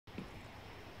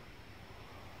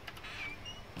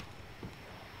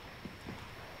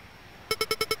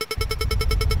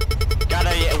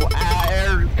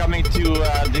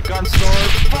gun store.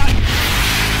 Fuck!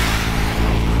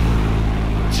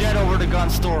 Jet over the gun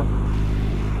store.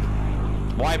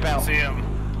 Wipe out. See him.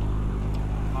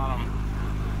 On him.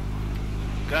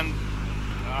 Gun.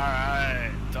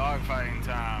 Alright. Dogfighting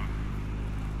time.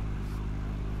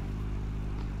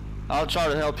 I'll try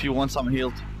to help you once I'm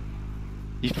healed.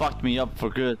 You fucked me up for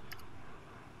good.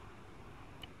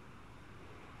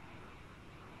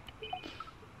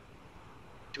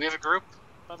 Do we have a group,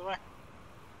 by the way?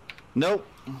 Nope.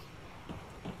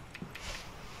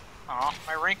 Aw,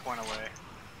 my rank went away.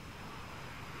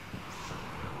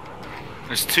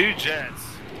 There's 2 jets.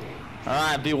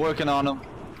 Alright, be working on them.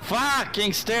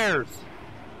 Fucking stairs!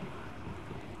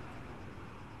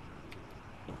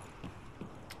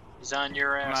 He's on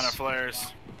your ass. I'm out of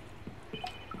flares.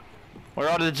 Where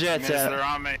are the jets Yes, at? they're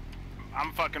on me.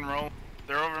 I'm fucking rolling.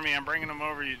 They're over me. I'm bringing them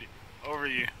over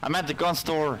you. I'm at the gun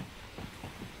store.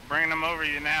 Bringing them over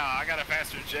you now. I got a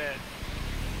faster jet.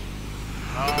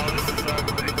 Oh, this is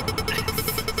ugly. This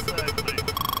is ugly.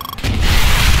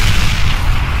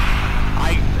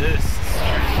 This is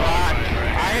Fuck.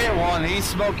 right I hit one. He's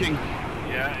smoking.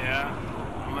 Yeah.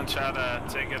 I'm gonna try to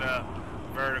take it up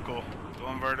vertical.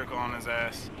 Going vertical on his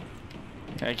ass.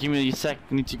 Okay, give me a sec.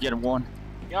 I need to get one.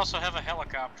 You also have a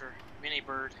helicopter, mini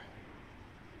bird.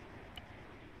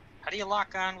 How do you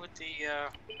lock on with the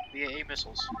AA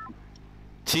missiles?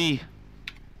 T.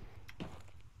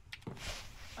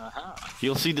 Uh-huh.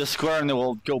 You'll see the square and it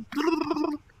will go.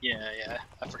 Yeah.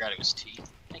 I forgot it was T.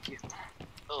 Thank you.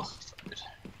 Oh, good.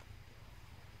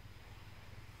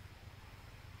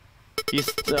 He's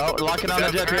locking on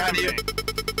the jet behind you.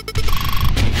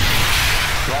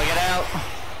 Plug it out.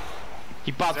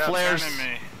 He popped flares.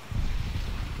 Me.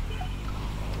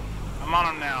 I'm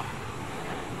on him now.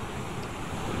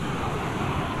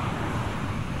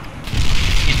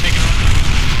 He's making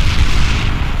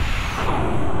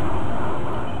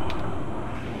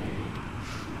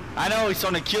I know he's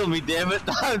trying to kill me, damn it.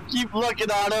 Keep looking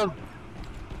on him.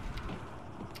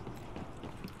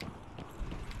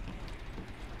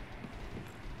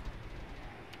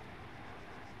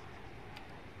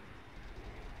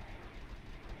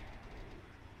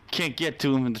 Can't get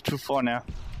to him, it's too far now.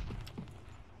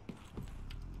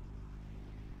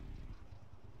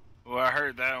 Well, I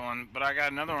heard that one, but I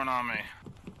got another one on me.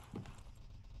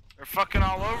 They're fucking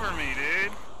all over me,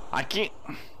 dude. I can't.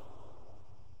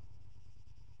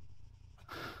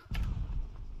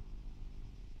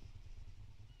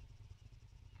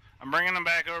 I'm bringing them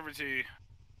back over to you.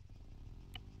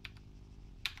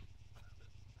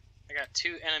 I got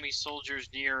 2 enemy soldiers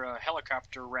near a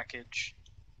helicopter wreckage.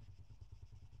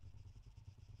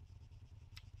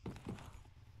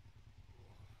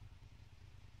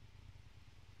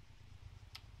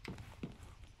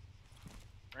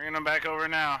 Bringing them back over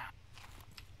now.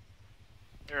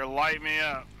 They're light me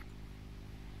up.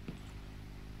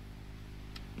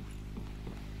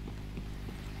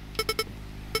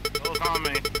 Both on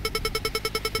me.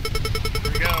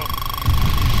 Here we go.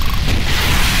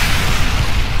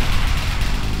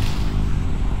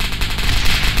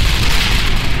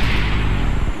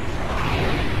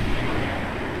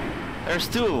 There's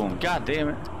 2 of them, god damn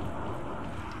it.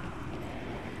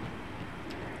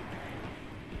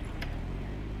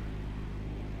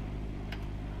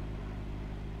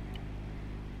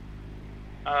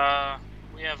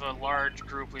 We have a large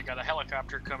group. We got a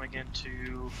helicopter coming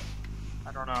into.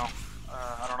 I don't know.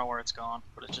 I don't know where it's gone,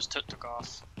 but it just took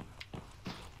off.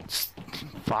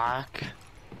 Fuck.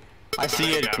 I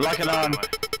see it. Lock it on. Damn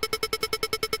it.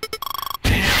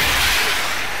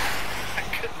 I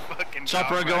couldn't fucking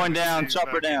Chopper going down.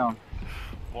 Chopper down.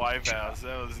 Wipeouts.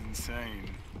 That was insane.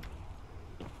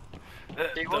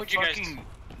 The what would you guys fucking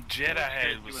jet I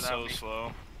had was so me?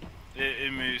 slow.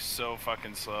 It moves so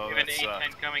fucking slow. We have That an sucked.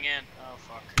 A-10 coming in. Oh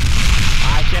fuck.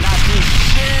 I cannot do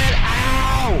shit.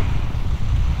 Ow!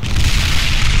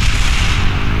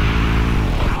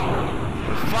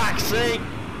 For fuck's sake.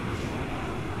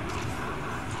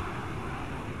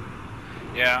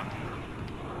 Yeah.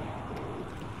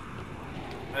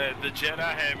 The jet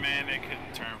I had, man, they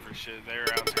couldn't turn for shit. They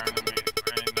were out turning me.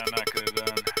 There ain't nothing I could have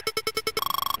done.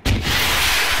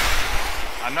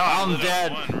 I know I I'm lit up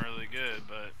dead. one really good,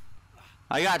 but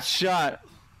I got shot.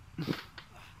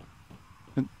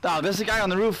 Oh, there's a guy on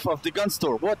the roof of the gun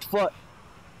store. What the fuck?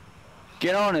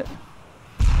 Get on it.